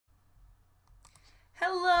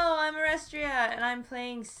Orestria, and I'm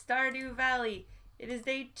playing Stardew Valley. It is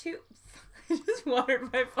day 2. I just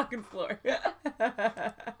watered my fucking floor.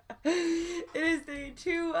 It is day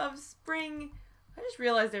 2 of spring. I just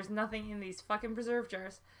realized there's nothing in these fucking preserve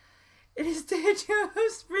jars. It is day 2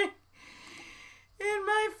 of spring in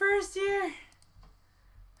my first year.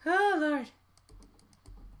 Oh, Lord.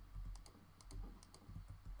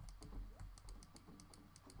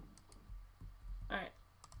 Alright.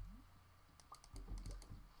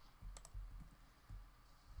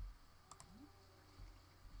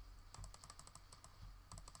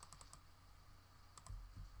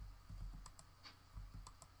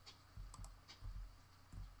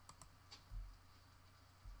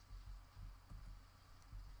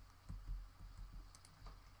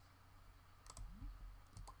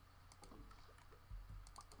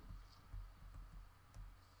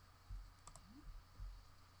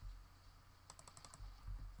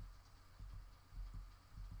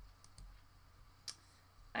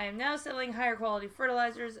 I am now selling higher quality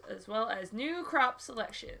fertilizers as well as new crop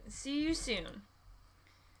selection. See you soon.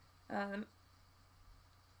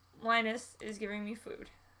 Linus is giving me food.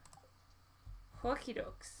 Okie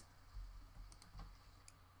dokes.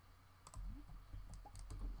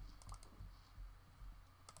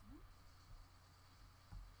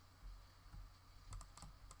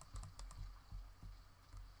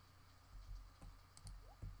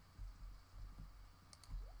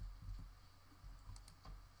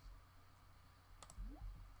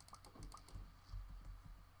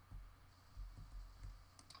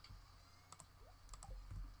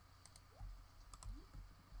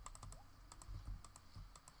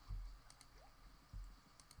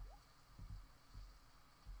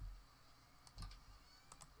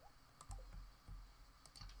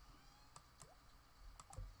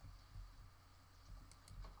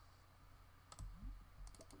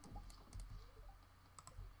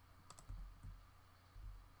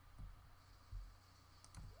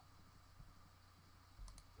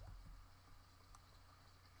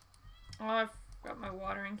 Oh, I forgot my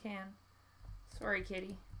watering can. Sorry,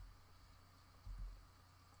 kitty.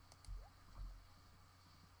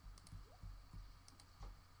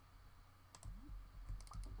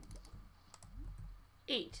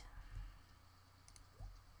 Eight.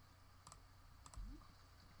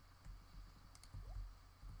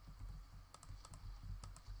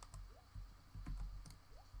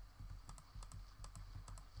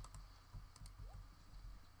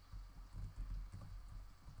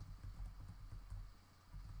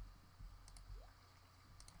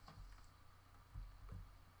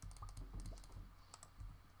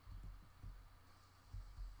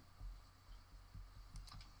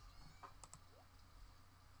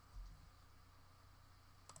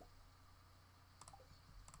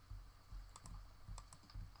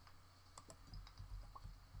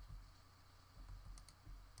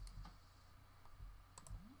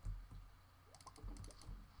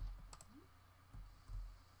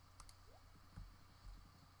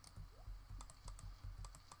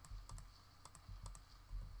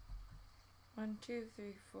 One, two,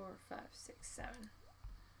 three, four, five, six, 7.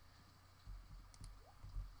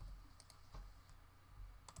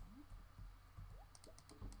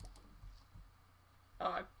 Oh,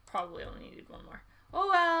 I probably only needed one more. Oh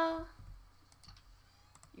well.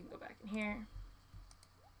 You can go back in here.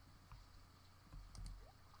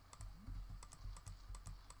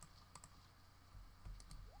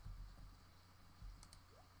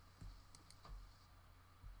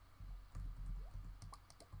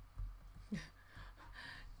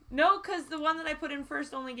 No, because the one that I put in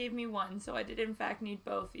first only gave me 1, so I did in fact need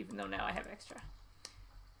both, even though now I have extra.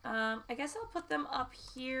 I guess I'll put them up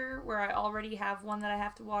here where I already have one that I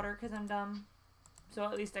have to water because I'm dumb. So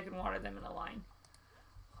at least I can water them in a line.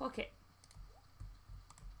 Okay.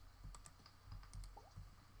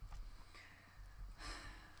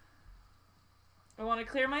 I want to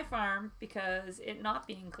clear my farm because it not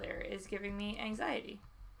being clear is giving me anxiety.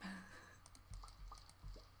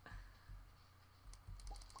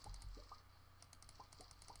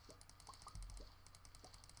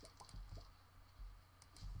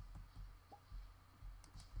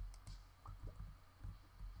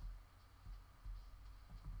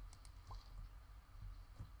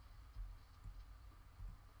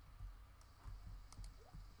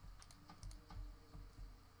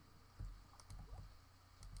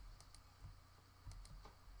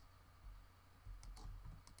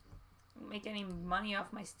 Make any money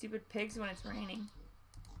off my stupid pigs when it's raining.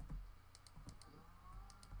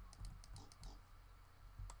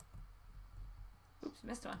 Oops,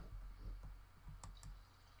 missed one.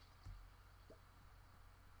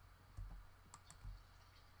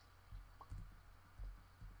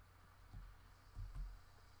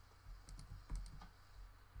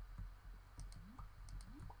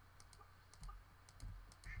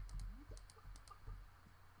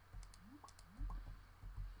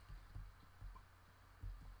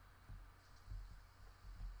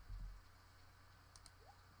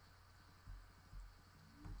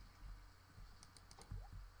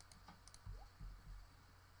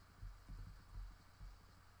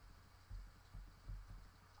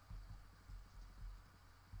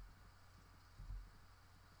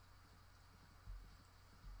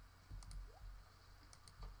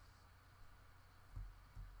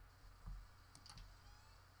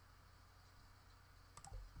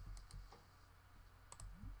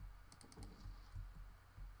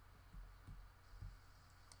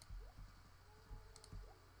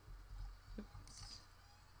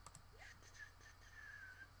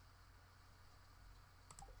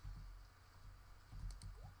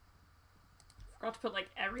 Forgot to put like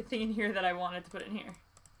everything in here that I wanted to put in here.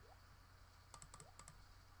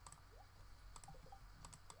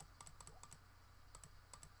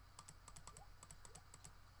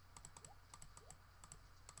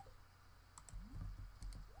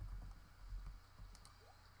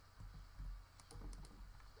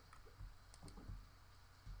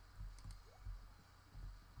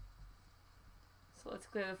 So let's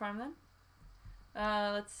clear the farm then.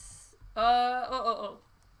 Let's,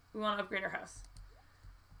 we want to upgrade our house.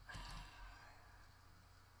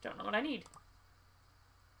 Don't know what I need.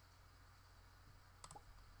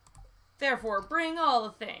 Therefore, bring all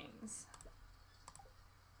the things.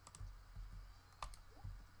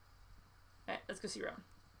 Alright, let's go see Rowan.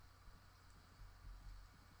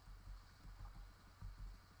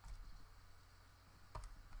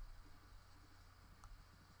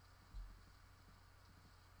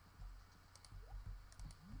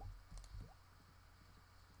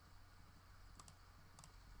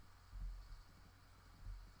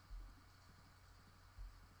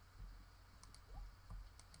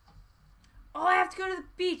 Oh, I have to go to the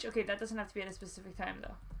beach. Okay, that doesn't have to be at a specific time,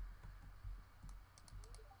 though.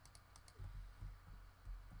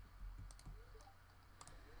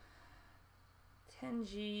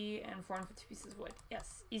 $10G and 450 pieces of wood.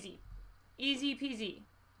 Yes, easy. Easy peasy.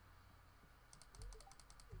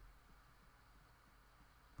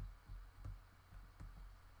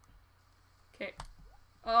 Okay.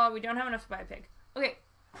 Oh, we don't have enough to buy a pig. Okay.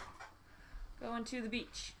 Going to the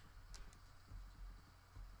beach.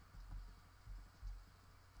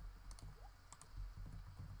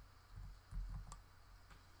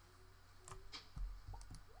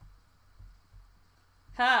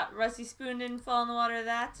 Ha! Rusty Spoon didn't fall in the water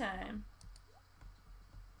that time.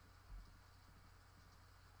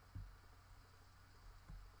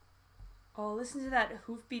 Oh, listen to that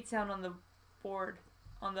hoofbeat sound on the board,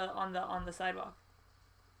 on the sidewalk.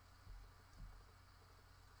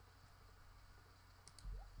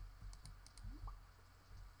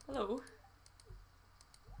 Hello.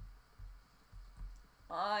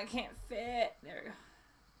 Oh, I can't fit. There we go.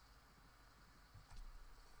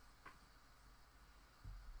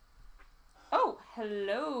 Oh,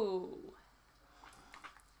 hello.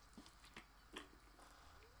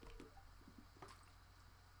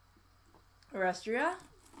 Orestria?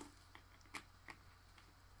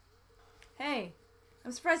 Hey,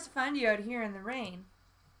 I'm surprised to find you out here in the rain.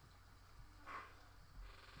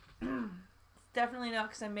 It's definitely not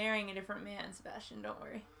because I'm marrying a different man, Sebastian, don't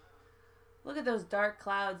worry. Look at those dark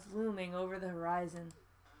clouds looming over the horizon.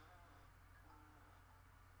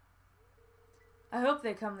 I hope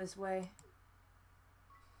they come this way.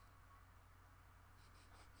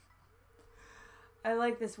 I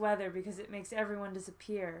like this weather because it makes everyone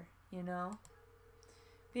disappear, you know?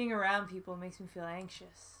 Being around people makes me feel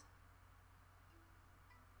anxious.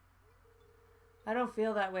 I don't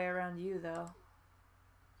feel that way around you, though.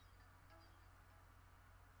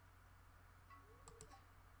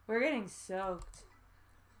 We're getting soaked.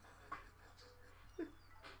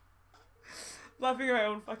 Laughing at my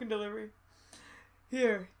own fucking delivery.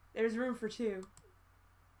 Here, there's room for two.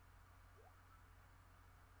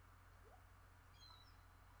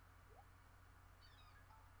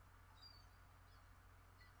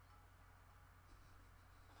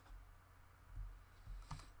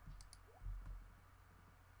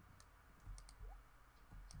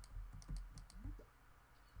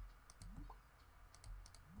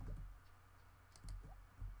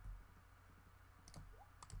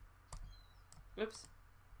 Whoops.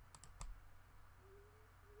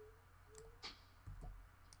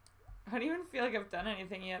 I don't even feel like I've done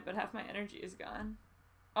anything yet, but half my energy is gone.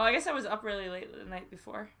 Oh, I guess I was up really late the night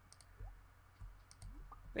before.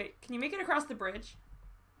 Wait, can you make it across the bridge?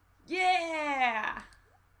 Yeah!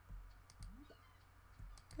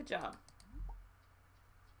 Good job.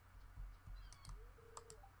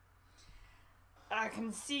 I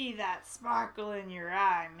can see that sparkle in your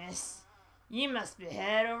eye, miss. You must be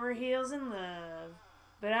head over heels in love.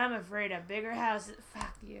 But I'm afraid a bigger house...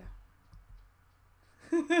 Fuck you.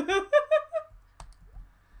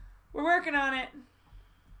 We're working on it.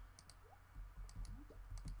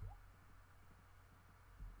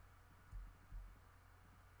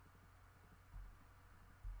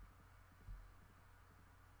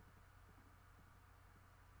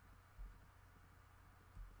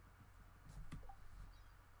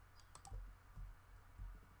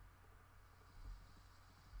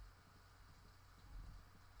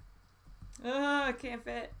 I can't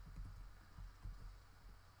fit.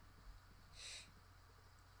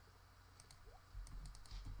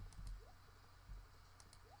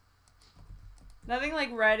 Nothing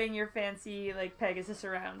like riding your fancy, like, Pegasus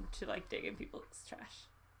around to, like, dig in people's trash.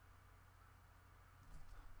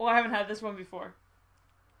 Well, I haven't had this one before.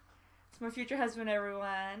 It's my future husband,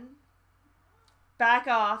 everyone. Back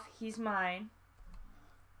off. He's mine.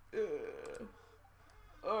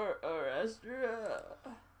 Orestria.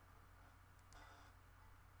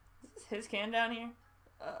 Is this his can down here?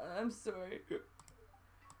 I'm sorry.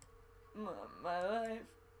 My life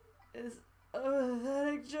is a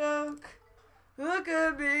pathetic joke. Look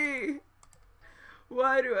at me.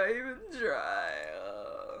 Why do I even try?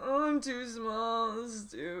 I'm too small and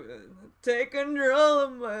stupid to take control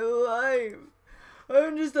of my life.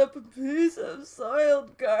 I'm just a piece of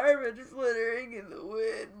soiled garbage flittering in the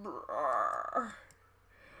wind.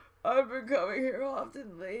 I've been coming here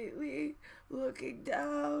often lately, looking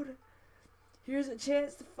down. Here's a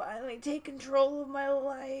chance to finally take control of my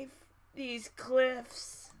life. These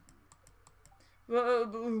cliffs.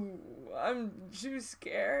 I'm too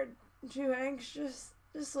scared, too anxious,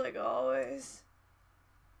 just like always.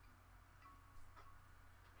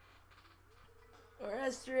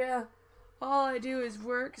 Orestria, all I do is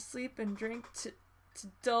work, sleep, and drink to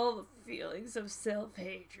dull the feelings of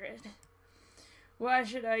self-hatred. Why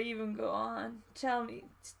should I even go on? Tell me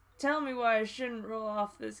why I shouldn't roll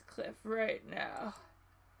off this cliff right now.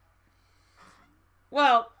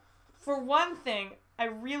 Well, for one thing, I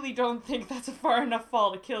really don't think that's a far enough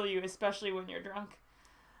fall to kill you, especially when you're drunk.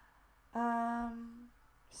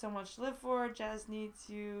 So much to live for. Jazz needs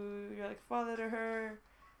you. You're like a father to her.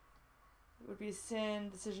 It would be a sin.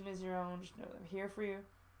 Decision is your own. Just know that I'm here for you.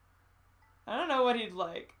 I don't know what he'd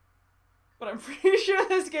like, but I'm pretty sure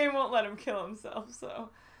this game won't let him kill himself, so.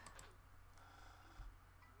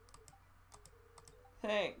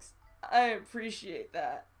 Thanks. I appreciate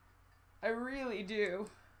that. I really do.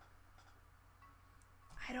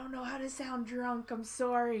 I don't know how to sound drunk. I'm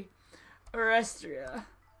sorry. Orestria.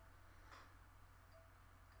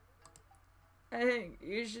 I think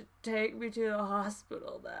you should take me to the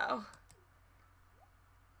hospital now.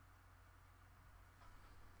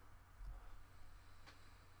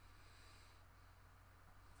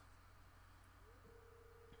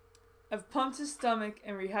 I've pumped his stomach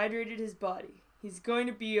and rehydrated his body. He's going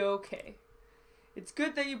to be okay. It's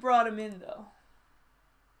good that you brought him in, though.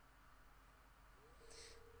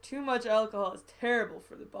 Too much alcohol is terrible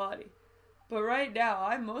for the body. But right now,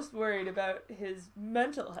 I'm most worried about his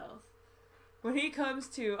mental health. When he comes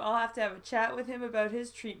to, I'll have to have a chat with him about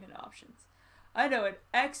his treatment options. I know an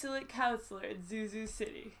excellent counselor in Zuzu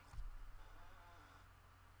City.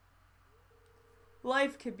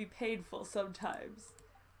 Life can be painful sometimes,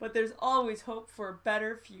 but there's always hope for a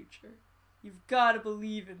better future. You've got to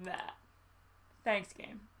believe in that. Thanks,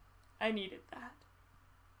 game. I needed that.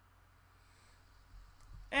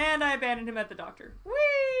 And I abandoned him at the doctor. Whee!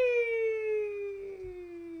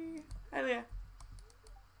 Hi, Leah.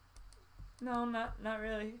 No, not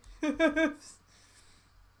really. It's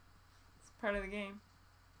part of the game.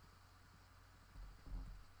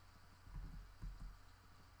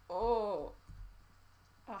 Oh.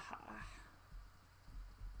 Aha.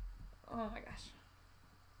 Oh my gosh.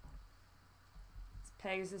 This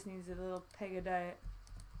Pegasus needs a little Pega diet.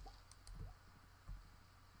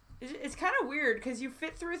 It's kind of weird because you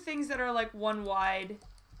fit through things that are like one wide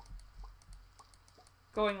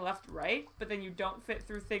going left right, but then you don't fit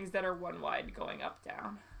through things that are one wide going up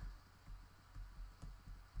down.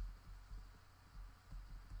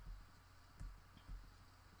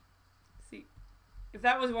 See, if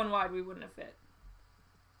that was one wide, we wouldn't have fit.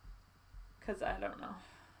 Because I don't know.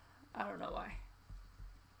 I don't know why.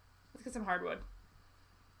 Let's get some hardwood.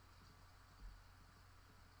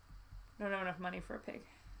 Don't have enough money for a pig.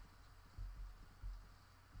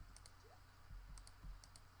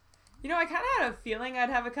 You know, I kind of had a feeling I'd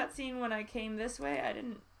have a cutscene when I came this way. I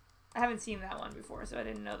haven't seen that one before, so I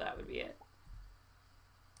didn't know that would be it.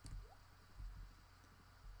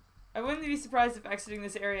 I wouldn't be surprised if exiting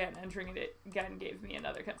this area and entering it again gave me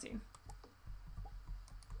another cutscene.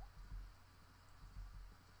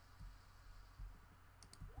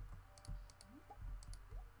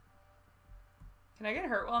 Can I get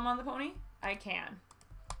hurt while I'm on the pony? I can.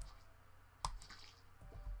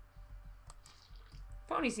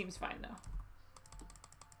 Pony seems fine,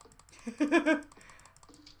 though.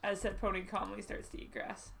 As said, pony calmly starts to eat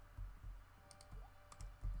grass.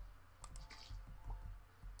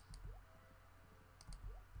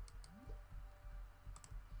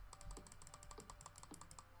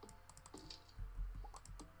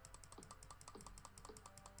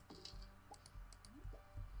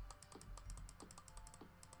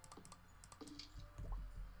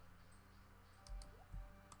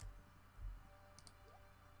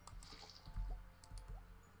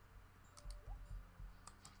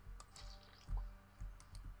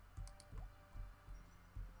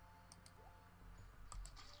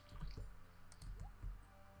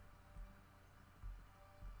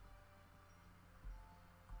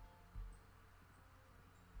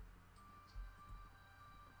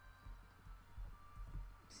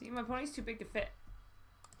 See, my pony's too big to fit.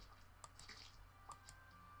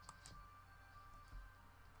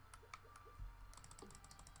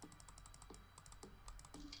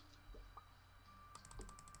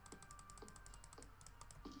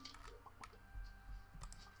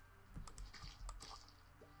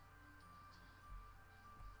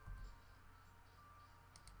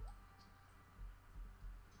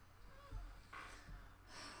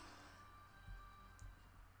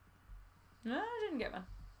 No, I didn't get one.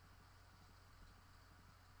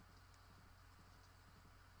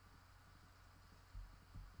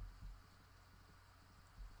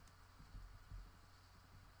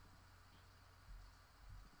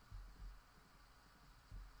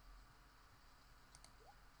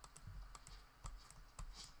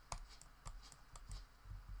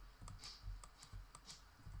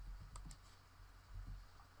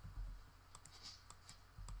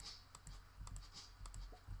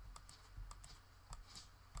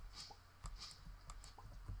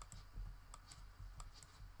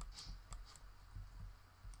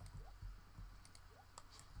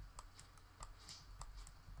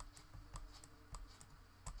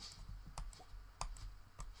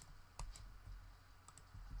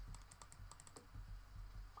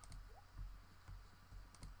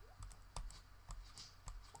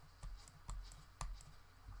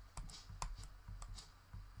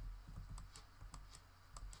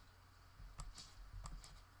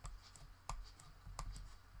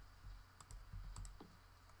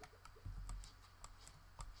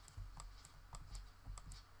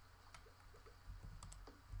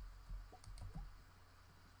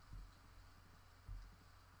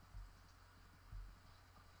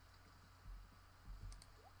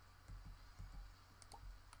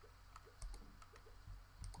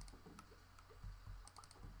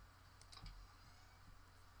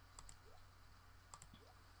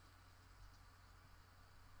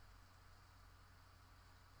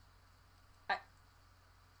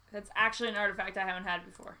 That's actually an artifact I haven't had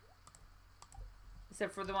before.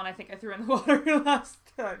 Except for the one I think I threw in the water last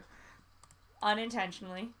time.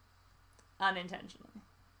 Unintentionally. Unintentionally.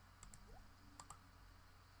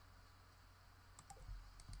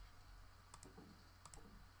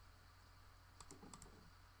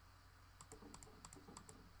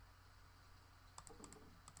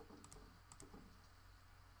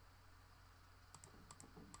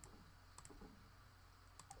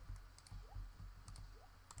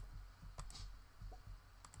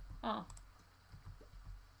 Oh.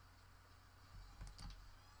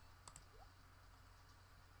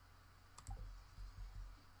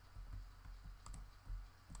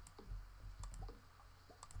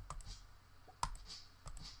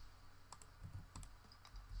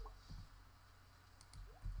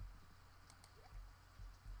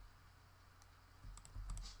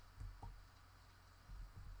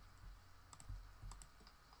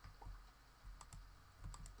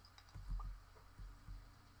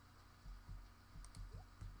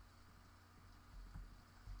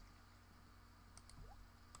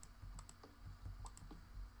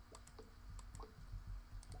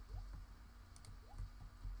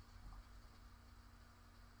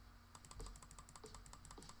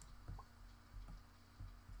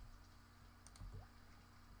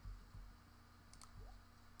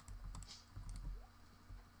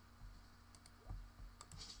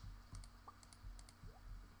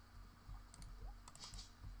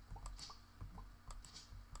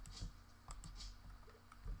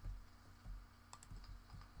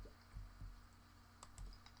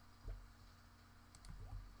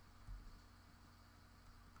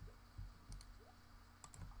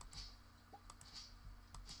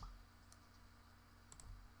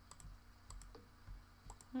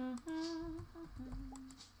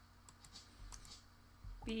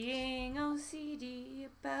 Being OCD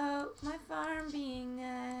about my farm being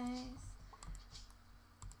nice.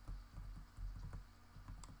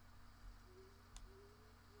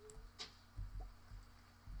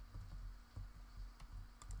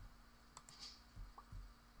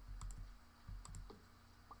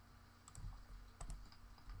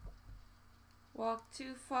 Walk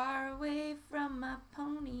too far away from my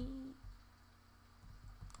pony.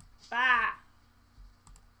 Bah!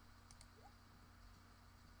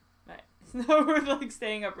 Right. It's not worth like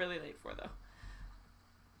staying up really late for though.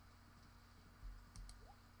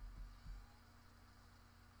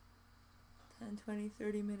 10, 20,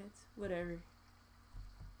 30 minutes. Whatever.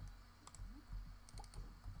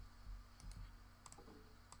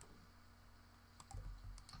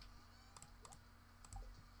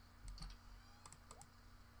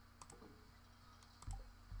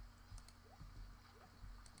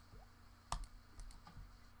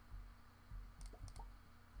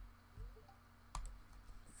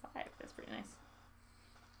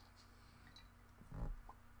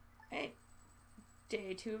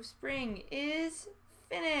 Day 2 of spring is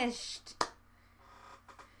finished.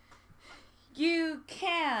 You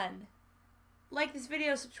can like this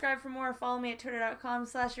video, subscribe for more, follow me at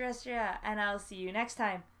twitter.com/Orestria, and I'll see you next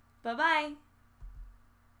time. Bye-bye.